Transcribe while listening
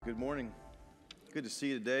Good morning. Good to see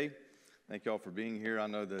you today. Thank you all for being here. I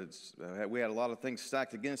know that we had a lot of things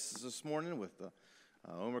stacked against us this morning with the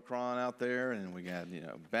Omicron out there, and we got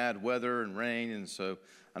bad weather and rain, and so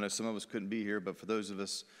I know some of us couldn't be here. But for those of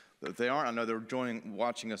us that they aren't, I know they're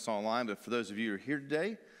watching us online. But for those of you who are here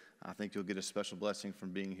today, I think you'll get a special blessing from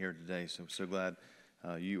being here today. So I'm so glad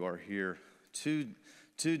you are here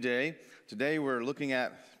today. Today we're looking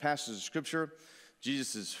at passages of Scripture,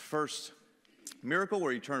 Jesus' first miracle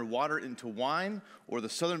where he turned water into wine, or the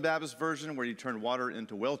Southern Baptist version where he turned water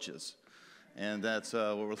into Welch's. And that's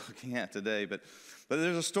what we're looking at today. But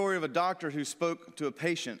there's a story of a doctor who spoke to a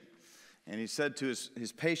patient, and he said to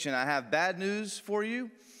his patient, "I have bad news for you,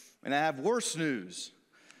 and I have worse news."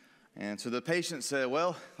 And so the patient said,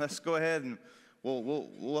 "Well, let's go ahead and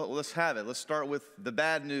let's have it. Let's start with the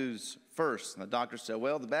bad news first." And the doctor said,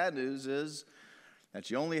 "Well, the bad news is that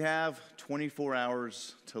you only have 24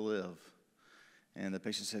 hours to live." And the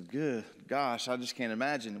patient said, "Good gosh, I just can't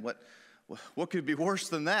imagine. What could be worse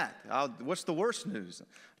than that? What's the worst news?"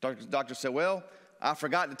 The doctor said, "Well, I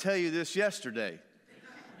forgot to tell you this yesterday."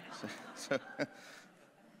 so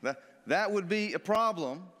that would be a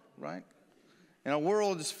problem, right? And our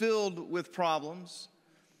world is filled with problems.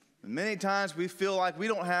 And many times we feel like we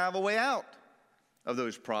don't have a way out of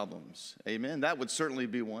those problems. Amen? That would certainly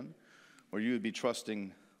be one where you would be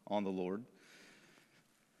trusting on the Lord.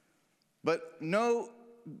 But no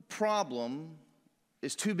problem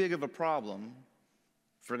is too big of a problem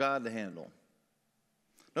for God to handle.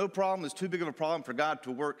 No problem is too big of a problem for God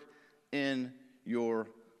to work in your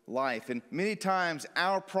life. And many times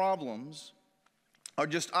our problems are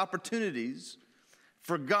just opportunities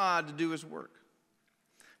for God to do his work,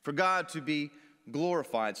 for God to be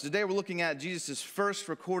glorified. So today we're looking at Jesus' first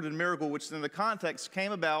recorded miracle, which in the context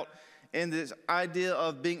came about in this idea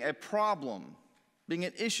of being a problem, being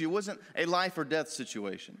an issue. It wasn't a life or death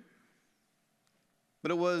situation, but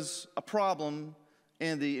it was a problem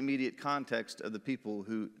in the immediate context of the people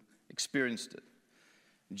who experienced it.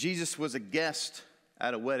 Jesus was a guest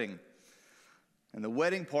at a wedding, and the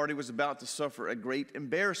wedding party was about to suffer a great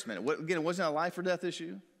embarrassment. Again, it wasn't a life or death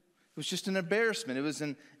issue. It was just an embarrassment. It was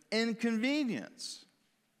an inconvenience.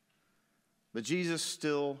 But Jesus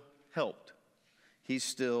still helped. He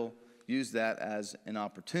still used that as an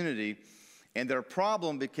opportunity. And their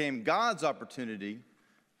problem became God's opportunity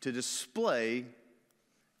to display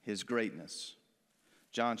his greatness.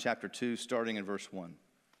 John chapter 2, starting in verse 1.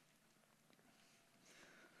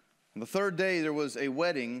 On the third day, there was a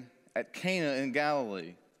wedding at Cana in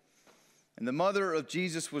Galilee, and the mother of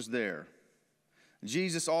Jesus was there.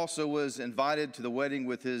 Jesus also was invited to the wedding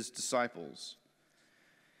with his disciples.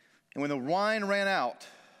 And when the wine ran out,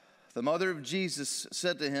 the mother of Jesus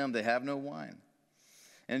said to him, "They have no wine."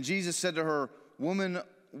 And Jesus said to her, "Woman,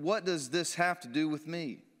 what does this have to do with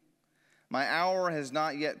me? My hour has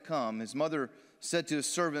not yet come." His mother said to his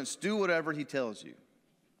servants, "Do whatever he tells you."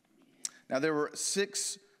 Now there were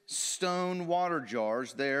 6 stone water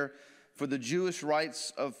jars there for the Jewish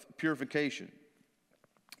rites of purification,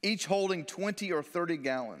 each holding 20 or 30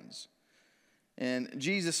 gallons. And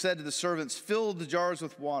Jesus said to the servants, "Fill the jars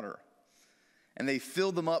with water." And they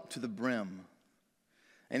filled them up to the brim.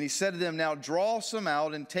 And he said to them, "Now draw some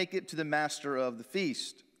out and take it to the master of the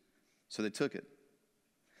feast." So they took it.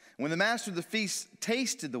 When the master of the feast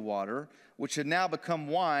tasted the water, which had now become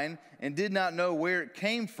wine, and did not know where it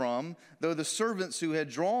came from, though the servants who had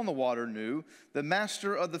drawn the water knew, the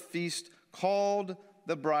master of the feast called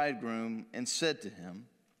the bridegroom and said to him,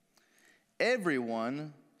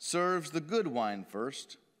 "Everyone serves the good wine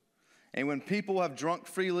first, and when people have drunk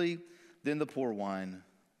freely, then the poor wine.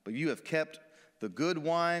 But you have kept the good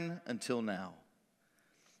wine until now."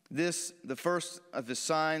 This, the first of his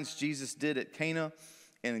signs Jesus did at Cana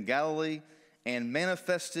in Galilee, and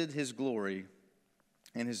manifested his glory,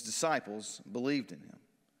 and his disciples believed in him.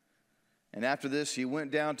 And after this, he went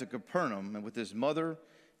down to Capernaum and with his mother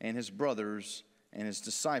and his brothers and his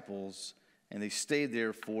disciples, and they stayed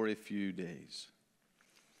there for a few days.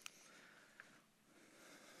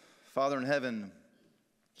 Father in heaven,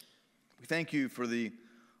 we thank you for the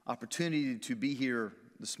opportunity to be here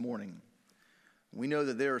this morning. We know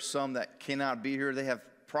that there are some that cannot be here. They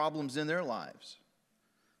have problems in their lives.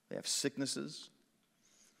 They have sicknesses.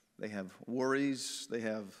 They have worries. They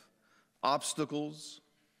have obstacles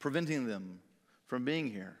preventing them from being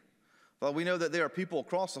here. Well, we know that there are people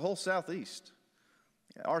across the whole Southeast,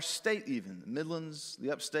 our state even, the Midlands,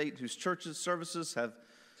 the upstate, whose churches, services have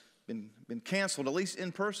been canceled, at least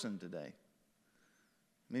in person today.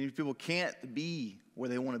 Many people can't be where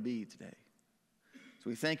they want to be today. So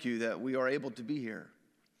we thank you that we are able to be here.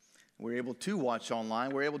 We're able to watch online.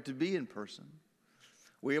 We're able to be in person.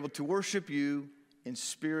 we're able to worship you in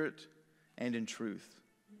spirit and in truth.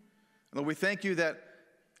 Lord, we thank you that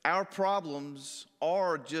our problems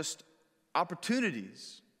are just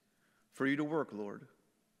opportunities for you to work, Lord.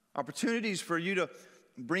 Opportunities for you to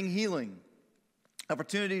bring healing.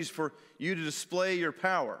 Opportunities for you to display your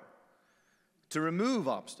power, to remove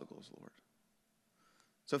obstacles, Lord.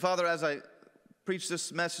 So, Father, as I preach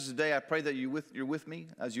this message today, I pray that you're with me,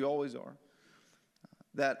 as you always are.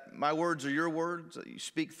 That my words are your words, that you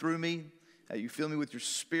speak through me, that you fill me with your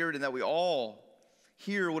spirit, and that we all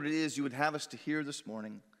hear what it is you would have us to hear this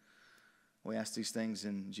morning. We ask these things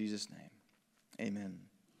in Jesus' name. Amen.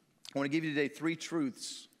 I want to give you today three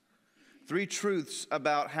truths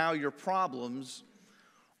about how your problems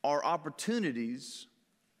are opportunities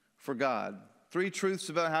for God. Three truths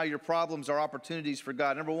about how your problems are opportunities for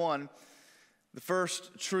God. Number one, the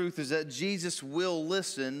first truth is that Jesus will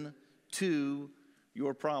listen to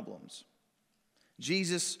your problems.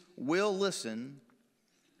 Jesus will listen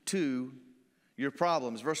to your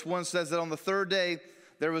problems. Verse 1 says that on the third day,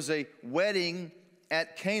 there was a wedding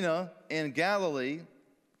at Cana in Galilee,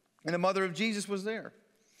 and the mother of Jesus was there.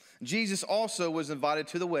 Jesus also was invited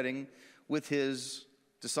to the wedding with his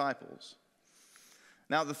disciples.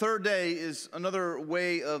 Now, the third day is another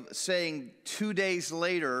way of saying 2 days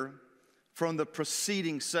later from the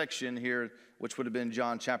preceding section here, which would have been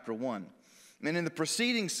John chapter 1. And in the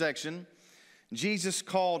preceding section, Jesus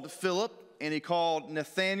called Philip and he called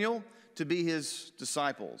Nathanael to be his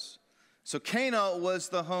disciples. So Cana was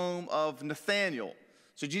the home of Nathanael.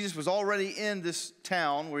 So Jesus was already in this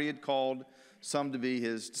town where he had called some to be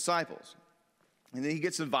his disciples. And then he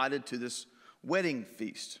gets invited to this wedding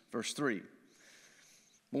feast, verse 3.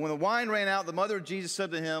 But when the wine ran out, the mother of Jesus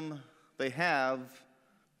said to him, "They have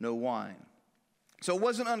no wine." So it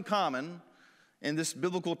wasn't uncommon in this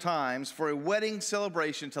biblical times for a wedding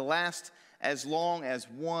celebration to last as long as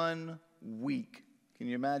 1 week. Can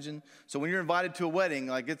you imagine? So when you're invited to a wedding,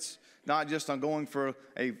 like it's not just on going for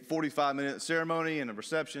a 45-minute ceremony and a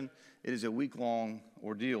reception. It is a week-long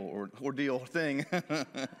ordeal thing.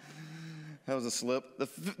 That was a slip.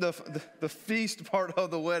 The feast part of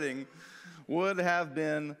the wedding would have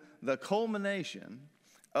been the culmination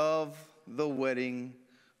of the wedding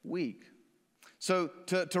week. So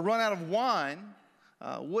to run out of wine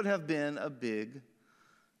would have been a big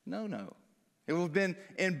no-no. It would have been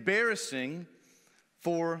embarrassing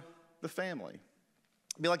for the family.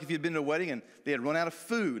 It'd be like if you'd been to a wedding and they had run out of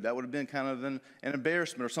food. That would have been kind of an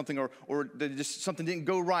embarrassment or something, or just something didn't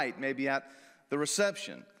go right maybe at the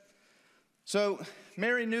reception. So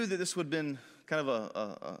Mary knew that this would have been kind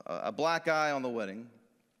of a black eye on the wedding.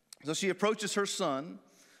 So she approaches her son,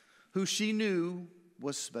 who she knew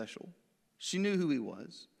was special. She knew who he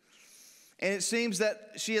was. And it seems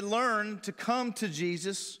that she had learned to come to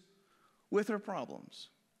Jesus with her problems,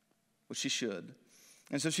 which she should.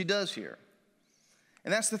 And so she does here.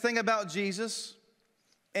 And that's the thing about Jesus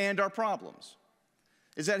and our problems,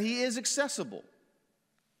 is that he is accessible.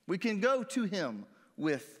 We can go to him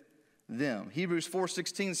with them. Hebrews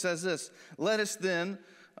 4:16 says this, "Let us then,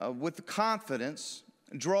 with confidence,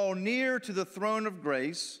 draw near to the throne of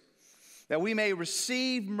grace, that we may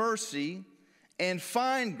receive mercy and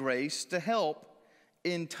find grace to help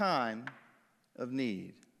in time of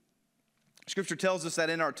need." Scripture tells us that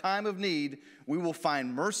in our time of need, we will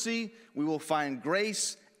find mercy, we will find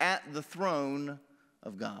grace at the throne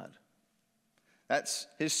of God.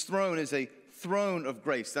 His throne is a throne of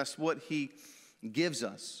grace. That's what he gives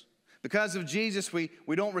us. Because of Jesus, we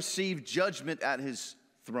don't receive judgment at his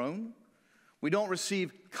throne. We don't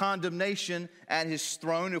receive condemnation at his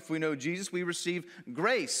throne. If we know Jesus, we receive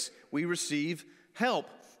grace. We receive help.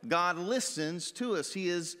 God listens to us. He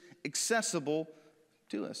is accessible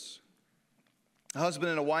to us. A husband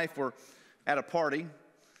and a wife were at a party,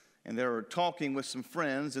 and they were talking with some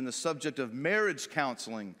friends, and the subject of marriage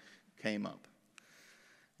counseling came up.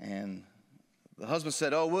 And the husband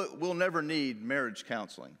said, "Oh, we'll never need marriage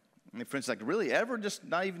counseling." And the friend's like, "Really, ever? Just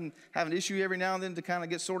not even have an issue every now and then to kind of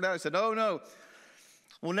get sorted out?" He said, "Oh, no,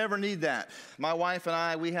 we'll never need that. My wife and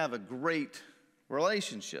I, we have a great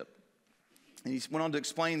relationship." And he went on to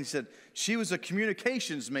explain, he said, she was a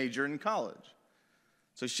communications major in college.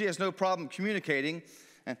 So she has no problem communicating,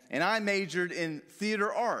 and I majored in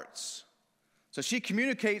theater arts. So she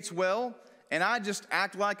communicates well, and I just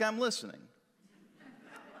act like I'm listening.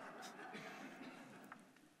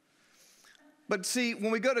 But see,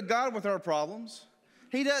 when we go to God with our problems,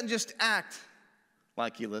 he doesn't just act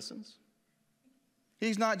like he listens.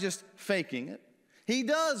 He's not just faking it. He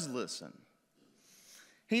does listen.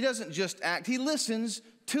 He doesn't just act. He listens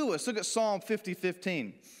to us. Look at Psalm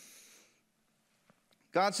 50:15.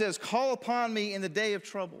 God says, call upon me in the day of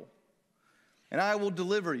trouble, and I will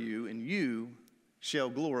deliver you, and you shall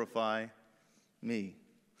glorify me.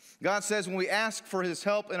 God says when we ask for his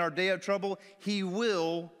help in our day of trouble, he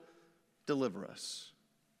will deliver us.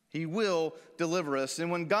 He will deliver us.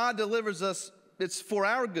 And when God delivers us, it's for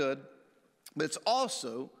our good, but it's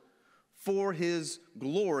also for his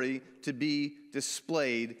glory to be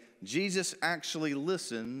displayed. Jesus actually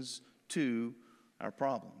listens to our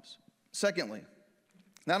problems. Secondly,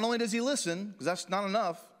 not only does he listen, because that's not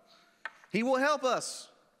enough, he will help us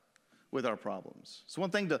with our problems. It's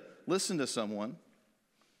one thing to listen to someone.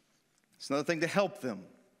 It's another thing to help them.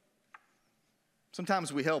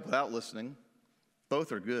 Sometimes we help without listening.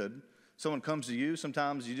 Both are good. Someone comes to you,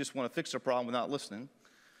 sometimes you just want to fix their problem without listening.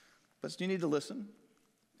 But you need to listen.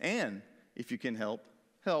 And if you can help,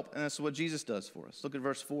 help. And that's what Jesus does for us. Look at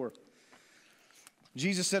verse 4.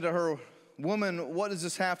 Jesus said to her, "Woman, what does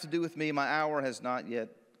this have to do with me? My hour has not yet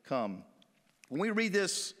come." When we read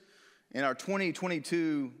this in our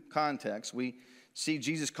 2022 context, we see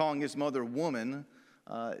Jesus calling his mother woman.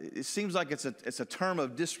 It seems like it's a term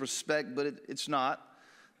of disrespect, but it's not.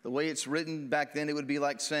 The way it's written back then, it would be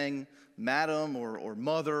like saying madam or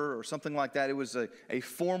mother or something like that. It was a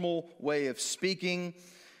formal way of speaking.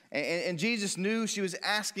 And Jesus knew she was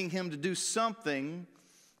asking him to do something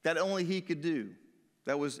that only he could do,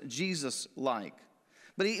 that was Jesus-like.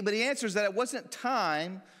 But he answers that it wasn't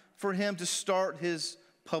time for him to start his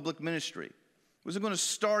public ministry. He wasn't going to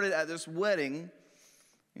start it at this wedding,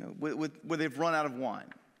 where they've run out of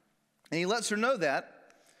wine. And he lets her know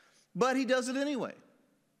that, but he does it anyway.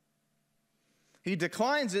 He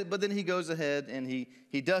declines it, but then he goes ahead and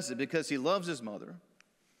he does it because he loves his mother,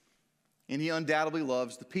 and he undoubtedly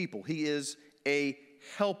loves the people. He is a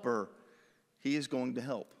helper. He is going to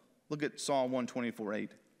help. Look at Psalm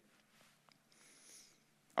 124:8.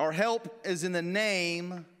 Our help is in the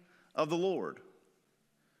name of the Lord,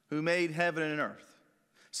 who made heaven and earth.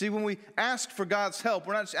 See, when we ask for God's help,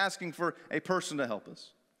 we're not just asking for a person to help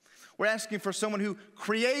us. We're asking for someone who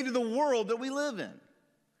created the world that we live in.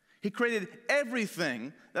 He created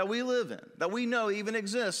everything that we live in, that we know even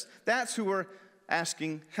exists. That's who we're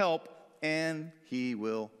asking help, and he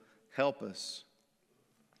will help us.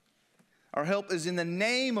 Our help is in the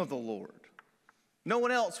name of the Lord. No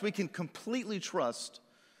one else we can completely trust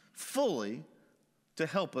fully to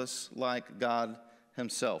help us like God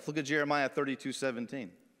himself. Look at Jeremiah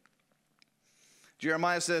 32:17.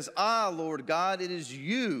 Jeremiah says, "Ah, Lord God, it is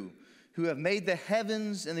you who have made the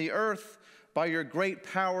heavens and the earth by your great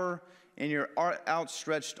power and your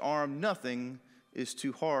outstretched arm. Nothing is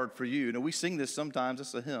too hard for you." Now, we sing this sometimes.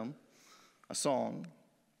 It's a hymn, a song.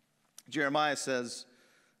 Jeremiah says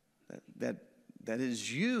that it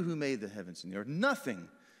is you who made the heavens and the earth. Nothing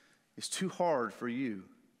is too hard for you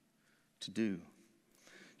to do.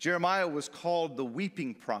 Jeremiah was called the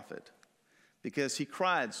weeping prophet because he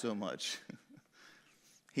cried so much.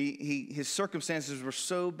 His circumstances were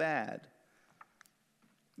so bad.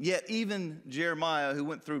 Yet even Jeremiah, who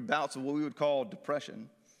went through bouts of what we would call depression,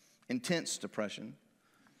 intense depression,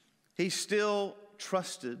 he still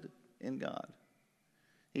trusted in God.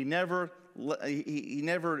 He never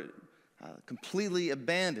completely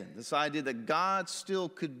abandoned this idea that God still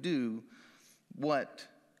could do what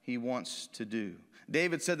he wants to do.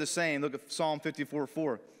 David said the same. Look at Psalm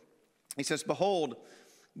 54:4. He says, "Behold,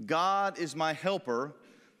 God is my helper.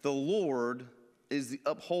 The Lord is the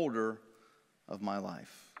upholder of my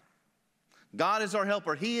life." God is our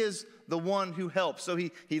helper. He is the one who helps. So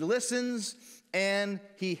he listens and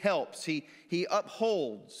he helps. He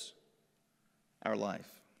upholds our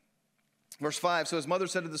life. Verse 5, so his mother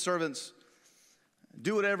said to the servants,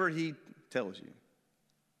 "Do whatever he tells you."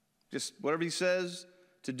 Just whatever he says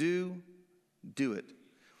to do, do it.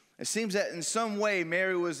 It seems that in some way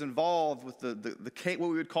Mary was involved with what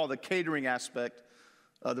we would call the catering aspect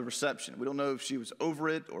of the reception. We don't know if she was over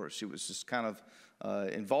it or if she was just kind of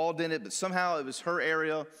involved in it, but somehow it was her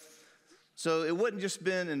area. So it wouldn't just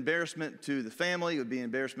been embarrassment to the family, it would be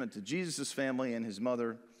embarrassment to Jesus' family and his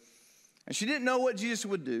mother. And she didn't know what Jesus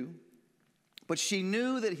would do, but she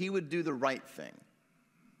knew that he would do the right thing.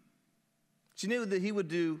 She knew that he would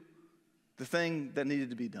do the thing that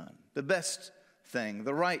needed to be done, the best thing,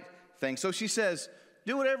 the right thing. So she says,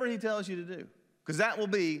 do whatever he tells you to do, because that will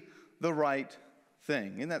be the right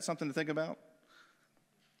thing. Isn't that something to think about?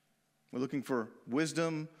 We're looking for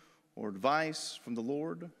wisdom or advice from the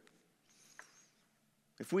Lord.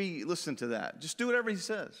 If we listen to that, just do whatever he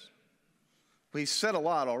says. Well, he's said a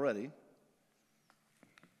lot already.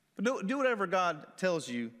 But do whatever God tells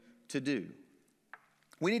you to do.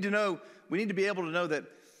 We need to be able to know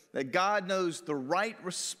that God knows the right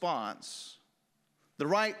response, the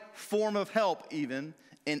right form of help even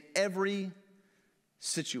in every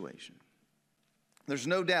situation. There's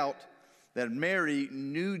no doubt that Mary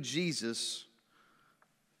knew Jesus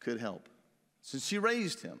could help, since she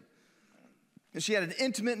raised him. And she had an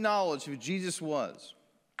intimate knowledge of who Jesus was.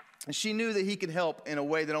 And she knew that he could help in a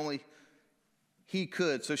way that only he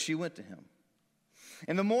could, so she went to him.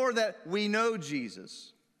 And the more that we know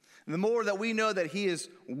Jesus, and the more that we know that he is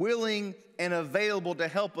willing and available to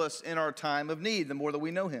help us in our time of need, the more that we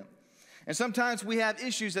know him. And sometimes we have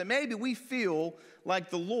issues that maybe we feel like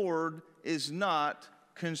the Lord is not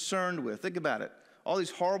concerned with. Think about it. All these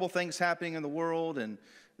horrible things happening in the world, and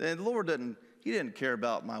the Lord didn't care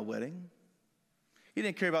about my wedding. He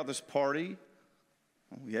didn't care about this party.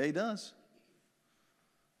 Oh, yeah, he does.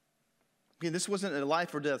 Again, this wasn't a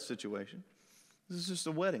life or death situation. This is just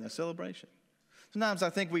a wedding, a celebration. Sometimes I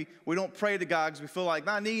think we don't pray to God because we feel like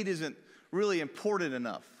my need isn't really important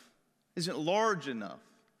enough, isn't large enough,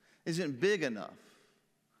 isn't big enough.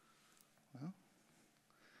 Well,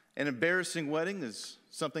 an embarrassing wedding is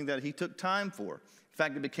something that he took time for. In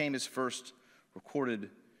fact, it became his first recorded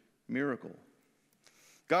miracle.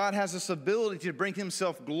 God has this ability to bring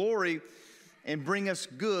himself glory and bring us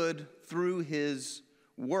good through his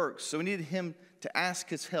works. So we need him to ask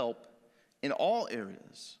his help in all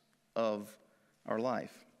areas of our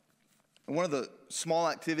life. And one of the small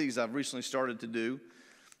activities I've recently started to do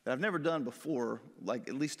that I've never done before, like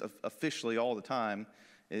at least officially all the time,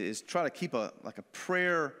 is try to keep a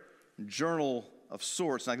prayer journal of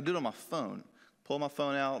sorts. And I can do it on my phone. Pull my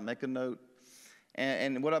phone out, make a note.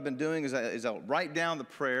 And what I've been doing is I'll write down the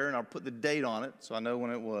prayer and I'll put the date on it so I know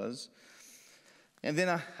when it was. And then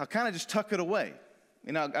I'll kind of just tuck it away.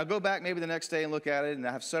 And I'll go back maybe the next day and look at it, and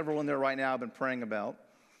I have several in there right now I've been praying about.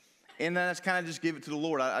 And then I just kind of just give it to the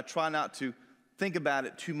Lord. I try not to think about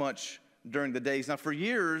it too much during the days. Now, for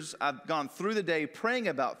years, I've gone through the day praying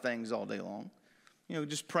about things all day long. You know,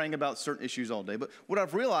 just praying about certain issues all day. But what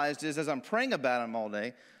I've realized is as I'm praying about them all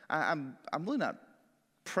day, I'm really not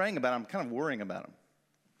praying about them, I'm kind of worrying about them.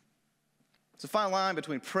 It's a fine line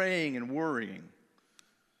between praying and worrying.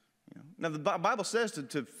 You know? Now, the Bible says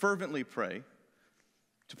to fervently pray,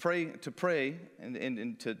 to pray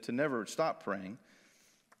and to never stop praying.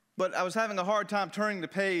 But I was having a hard time turning the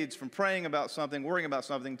page from praying about something, worrying about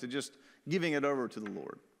something, to just giving it over to the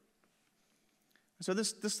Lord. So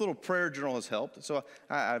this little prayer journal has helped. So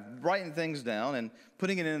I'm writing things down and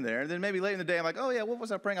putting it in there. And then maybe late in the day, I'm like, oh, yeah, what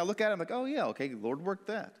was I praying? I look at it, I'm like, oh, yeah, okay, the Lord worked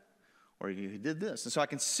that. Or he did this. And so I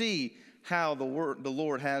can see how the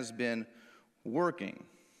Lord has been working.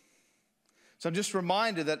 So I'm just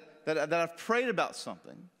reminded that I've prayed about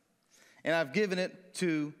something, and I've given it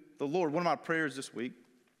to the Lord. One of my prayers this week,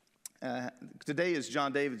 today is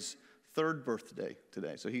John David's third birthday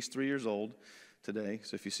today. So he's 3 years old today.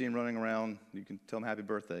 So if you see him running around, you can tell him happy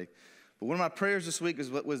birthday. But one of my prayers this week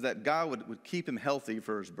was that God would keep him healthy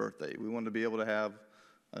for his birthday. We wanted to be able to have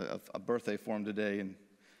a birthday for him today, and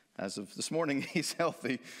as of this morning, he's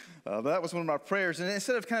healthy. But that was one of my prayers. And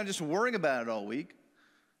instead of kind of just worrying about it all week,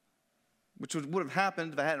 which would have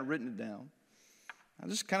happened if I hadn't written it down, I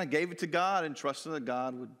just kind of gave it to God and trusted that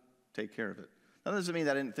God would take care of it. That doesn't mean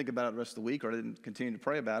that I didn't think about it the rest of the week or I didn't continue to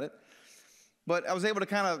pray about it. But I was able to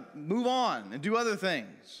kind of move on and do other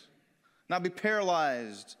things, not be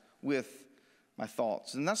paralyzed with my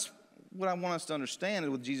thoughts. And that's what I want us to understand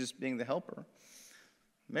with Jesus being the helper.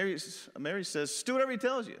 Mary says, do whatever he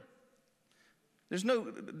tells you. There's no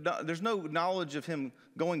knowledge of him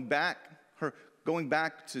going back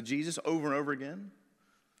to Jesus over and over again.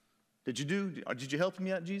 Did you help him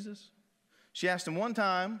yet, Jesus? She asked him one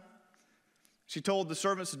time. She told the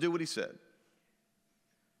servants to do what he said.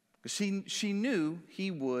 Because she knew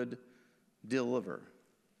he would deliver.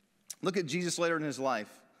 Look at Jesus later in his life.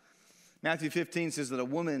 Matthew 15 says that a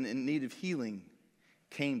woman in need of healing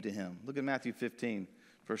came to him. Look at Matthew 15,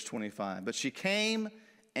 verse 25. But she came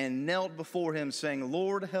and knelt before him, saying,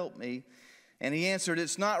 Lord, help me. And he answered,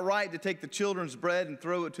 it's not right to take the children's bread and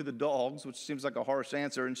throw it to the dogs, which seems like a harsh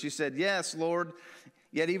answer. And she said, yes, Lord,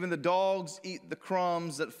 yet even the dogs eat the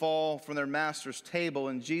crumbs that fall from their master's table.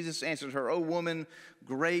 And Jesus answered her, O woman,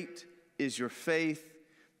 great is your faith.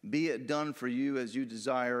 Be it done for you as you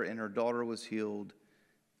desire. And her daughter was healed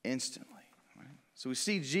instantly. Right? So we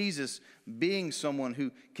see Jesus being someone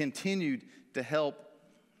who continued to help.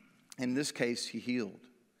 In this case, he healed.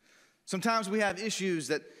 Sometimes we have issues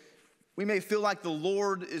that we may feel like the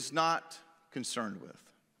Lord is not concerned with.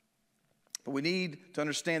 But we need to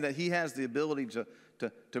understand that he has the ability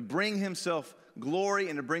to bring himself glory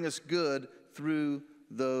and to bring us good through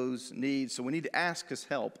those needs. So we need to ask his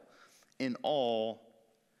help in all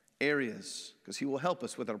areas because he will help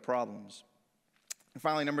us with our problems. And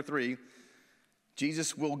finally, number 3,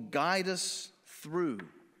 Jesus will guide us through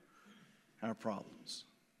our problems.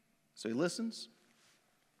 So he listens,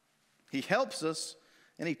 he helps us,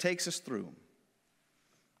 and he takes us through them.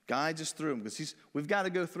 Guides us through them, because we've got to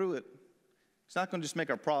go through it. It's not going to just make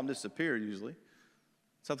our problem disappear usually.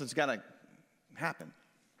 Something's got to happen.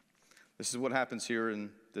 This is what happens here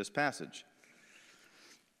in this passage.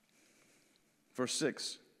 Verse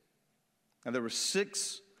 6. And there were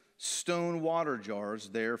 6 stone water jars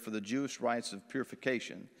there for the Jewish rites of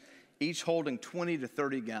purification, each holding 20 to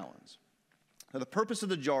 30 gallons. Now, the purpose of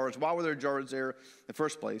the jars, why were there jars there in the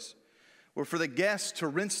first place, were for the guests to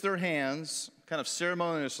rinse their hands kind of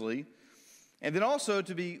ceremoniously, and then also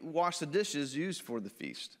to wash the dishes used for the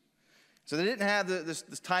feast. So they didn't have this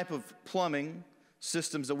type of plumbing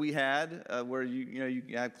systems that we had where you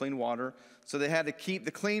have clean water. So they had to keep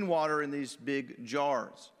the clean water in these big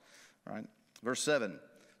jars. Right? Verse 7.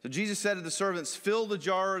 So Jesus said to the servants, "Fill the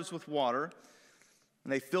jars with water."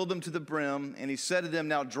 And they filled them to the brim. And he said to them,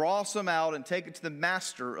 "Now draw some out and take it to the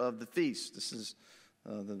master of the feast." This is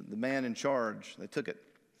the man in charge. They took it.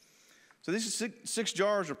 So these 6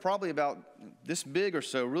 jars are probably about this big or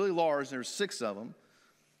so, really large. There's 6 of them.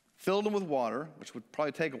 Filled them with water, which would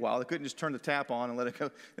probably take a while. They couldn't just turn the tap on and let it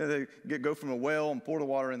go. They go from a well and pour the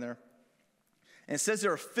water in there. And it says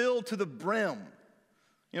they're filled to the brim.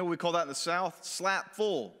 You know what we call that in the South? Slap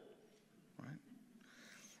full. Right?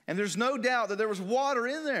 And there's no doubt that there was water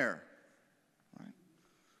in there. Right?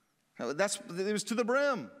 It was to the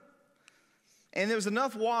brim. And there was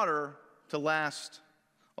enough water to last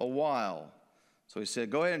a while. So he said,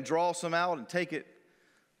 "Go ahead and draw some out and take it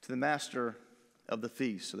to the master of the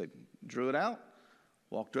feast." So they drew it out,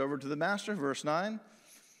 walked over to the master. Verse 9.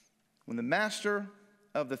 When the master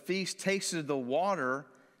of the feast tasted the water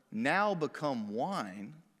now become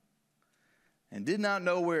wine and did not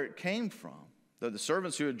know where it came from, though the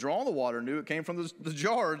servants who had drawn the water knew it came from the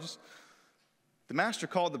jars, the master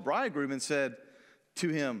called the bridegroom and said to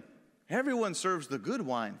him, "Everyone serves the good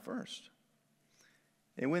wine first.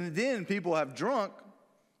 And when then people have drunk,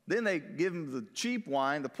 then they give them the cheap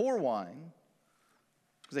wine, the poor wine,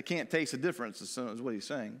 because they can't taste the difference," is what he's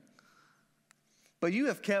saying. "But you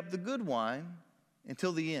have kept the good wine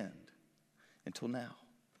until the end, until now."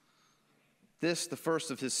 This, the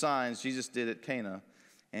first of his signs, Jesus did at Cana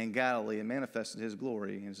and Galilee, and manifested his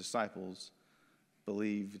glory, and his disciples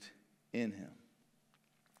believed in him.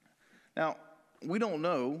 Now, we don't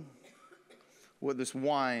know what this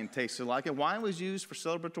wine tasted like. And wine was used for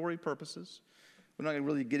celebratory purposes. We're not going to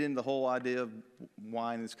really get into the whole idea of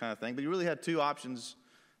wine and this kind of thing, but you really had 2 options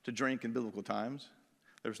to drink in biblical times.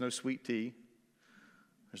 There was no sweet tea.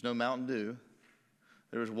 There's no Mountain Dew.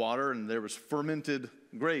 There was water, and there was fermented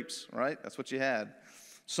grapes, right? That's what you had.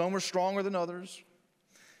 Some were stronger than others.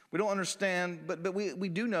 We don't understand, but we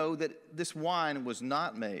do know that this wine was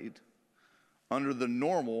not made under the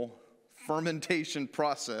normal fermentation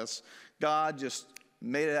process. God just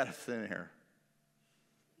made it out of thin air.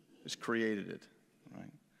 Just created it,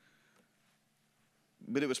 right?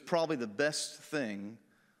 But it was probably the best thing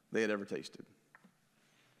they had ever tasted,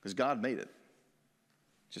 because God made it.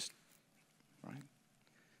 Just, right?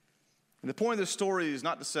 And the point of this story is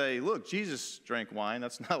not to say, look, Jesus drank wine.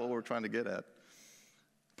 That's not what we're trying to get at.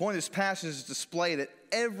 The point of this passage is to display that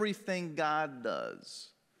everything God does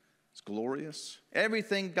is glorious.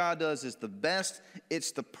 Everything God does is the best.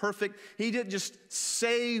 It's the perfect. He didn't just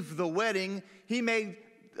save the wedding. He made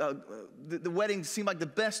the wedding seem like the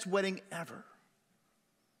best wedding ever.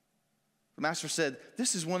 The master said,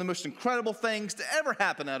 this is one of the most incredible things to ever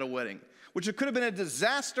happen at a wedding, which it could have been a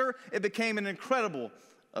disaster. It became an incredible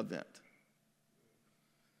event.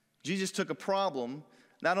 Jesus took a problem.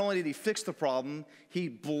 Not only did he fix the problem, he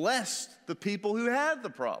blessed the people who had the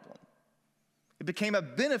problem. It became a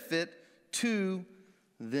benefit to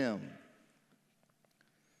them.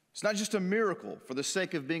 It's not just a miracle for the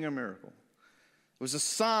sake of being a miracle. It was a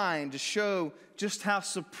sign to show just how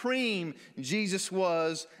supreme Jesus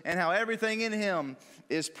was and how everything in him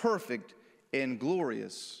is perfect and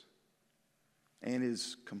glorious and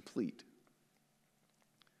is complete.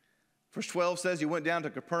 Verse 12 says he went down to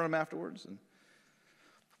Capernaum afterwards and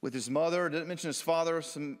with his mother. It didn't mention his father.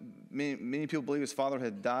 Many people believe his father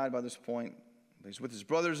had died by this point. He was with his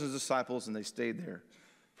brothers and his disciples, and they stayed there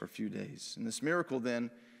for a few days. And this miracle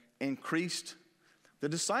then increased the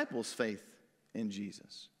disciples' faith in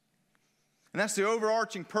Jesus. And that's the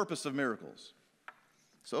overarching purpose of miracles.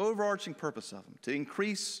 It's the overarching purpose of them, to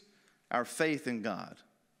increase our faith in God.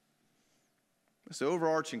 That's the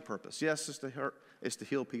overarching purpose. Yes, it's to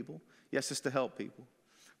heal people. Yes, it's to help people.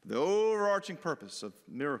 But the overarching purpose of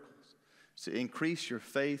miracles is to increase your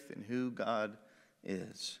faith in who God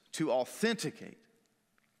is, to authenticate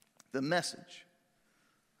the message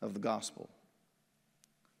of the gospel.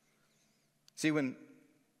 See, when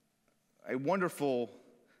a wonderful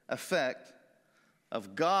effect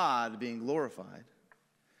of God being glorified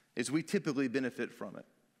is we typically benefit from it.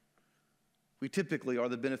 We typically are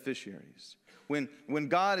the beneficiaries. When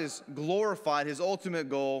God is glorified, his ultimate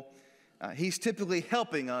goal, he's typically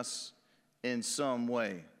helping us in some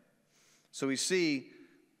way. So we see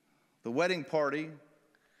the wedding party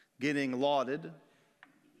getting lauded,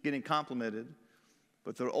 getting complimented,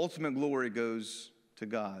 but the ultimate glory goes to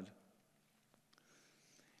God.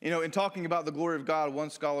 You know, in talking about the glory of God, one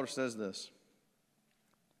scholar says this.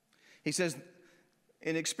 He says,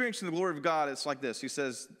 in experiencing the glory of God, it's like this. He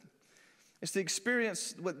says, it's the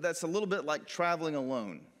experience that's a little bit like traveling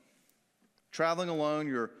alone. Traveling alone,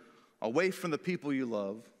 you're away from the people you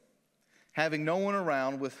love, having no one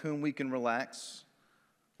around with whom we can relax,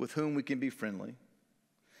 with whom we can be friendly.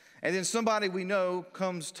 And then somebody we know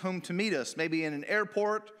comes home to meet us, maybe in an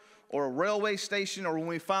airport or a railway station, or when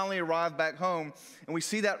we finally arrive back home, and we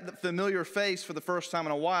see that familiar face for the first time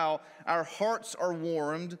in a while, our hearts are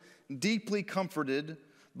warmed, deeply comforted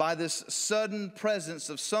by this sudden presence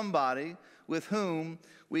of somebody with whom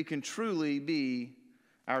we can truly be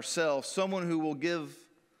ourselves, someone who will give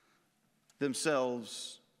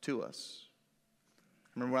themselves to us.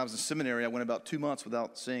 I remember when I was in seminary, I went about 2 months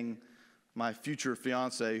without seeing my future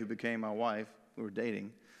fiance, who became my wife. We were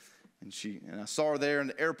dating. And I saw her there in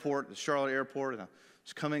the airport, the Charlotte airport, and I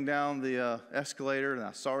was coming down the escalator, and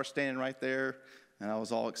I saw her standing right there, and I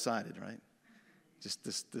was all excited, right? Just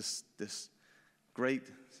this great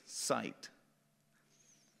sight.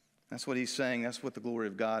 That's what he's saying. That's what the glory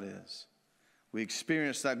of God is. We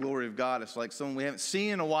experience that glory of God. It's like someone we haven't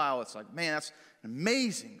seen in a while. It's like, man, that's an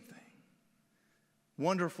amazing thing.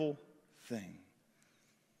 Wonderful thing.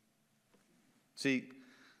 See,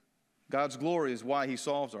 God's glory is why he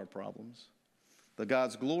solves our problems. But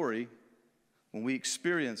God's glory, when we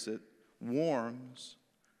experience it, warms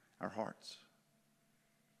our hearts.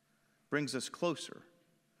 Brings us closer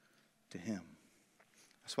to him.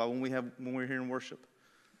 That's why when we're here in worship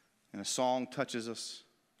and a song touches us,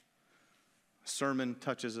 a sermon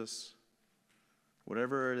touches us,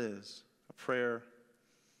 whatever it is, a prayer,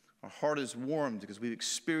 our heart is warmed because we've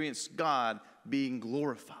experienced God being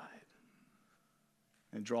glorified.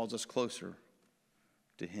 And draws us closer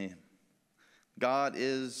to him. God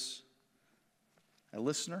is a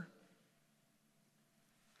listener.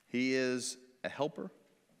 He is a helper.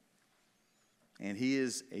 And he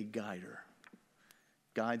is a guider.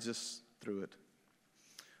 Guides us through it.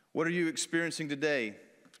 What are you experiencing today?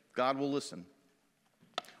 God will listen.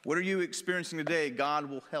 What are you experiencing today? God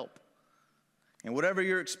will help. And whatever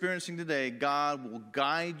you're experiencing today, God will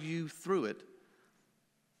guide you through it.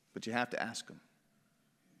 But you have to ask him.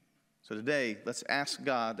 So today, let's ask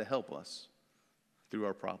God to help us through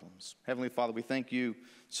our problems. Heavenly Father, we thank you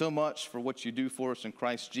so much for what you do for us in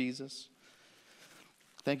Christ Jesus.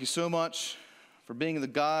 Thank you so much for being the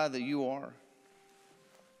God that you are.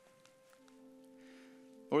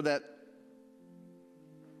 Lord, that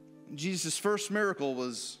Jesus' first miracle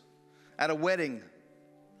was at a wedding.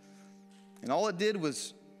 And all it did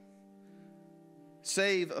was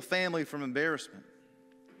save a family from embarrassment.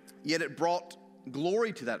 Yet it brought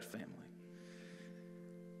glory to that family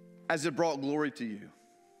as it brought glory to you.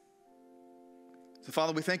 So,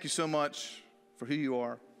 Father, we thank you so much for who you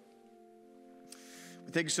are.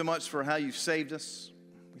 We thank you so much for how you've saved us.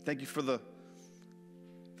 We thank you for the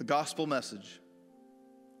gospel message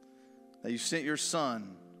that you sent your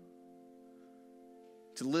Son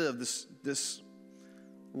to live this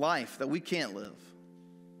life that we can't live,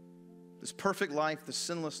 this perfect life, this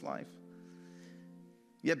sinless life.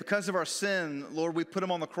 Yet because of our sin, Lord, we put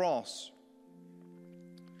him on the cross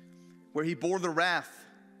where he bore the wrath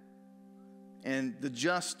and the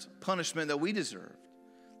just punishment that we deserved,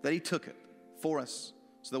 that he took it for us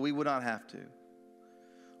so that we would not have to.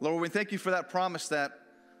 Lord, we thank you for that promise that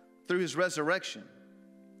through his resurrection,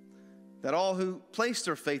 that all who place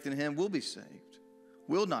their faith in him will be saved,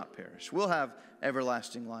 will not perish, will have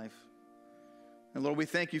everlasting life. And Lord, we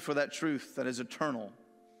thank you for that truth that is eternal.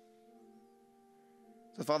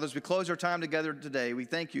 So, Father, as we close our time together today, we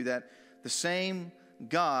thank you that the same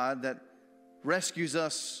God that rescues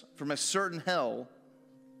us from a certain hell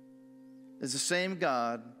is the same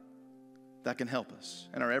God that can help us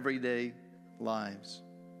in our everyday lives.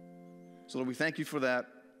 So, Lord, we thank you for that.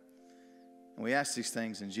 And we ask these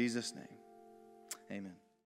things in Jesus' name. Amen.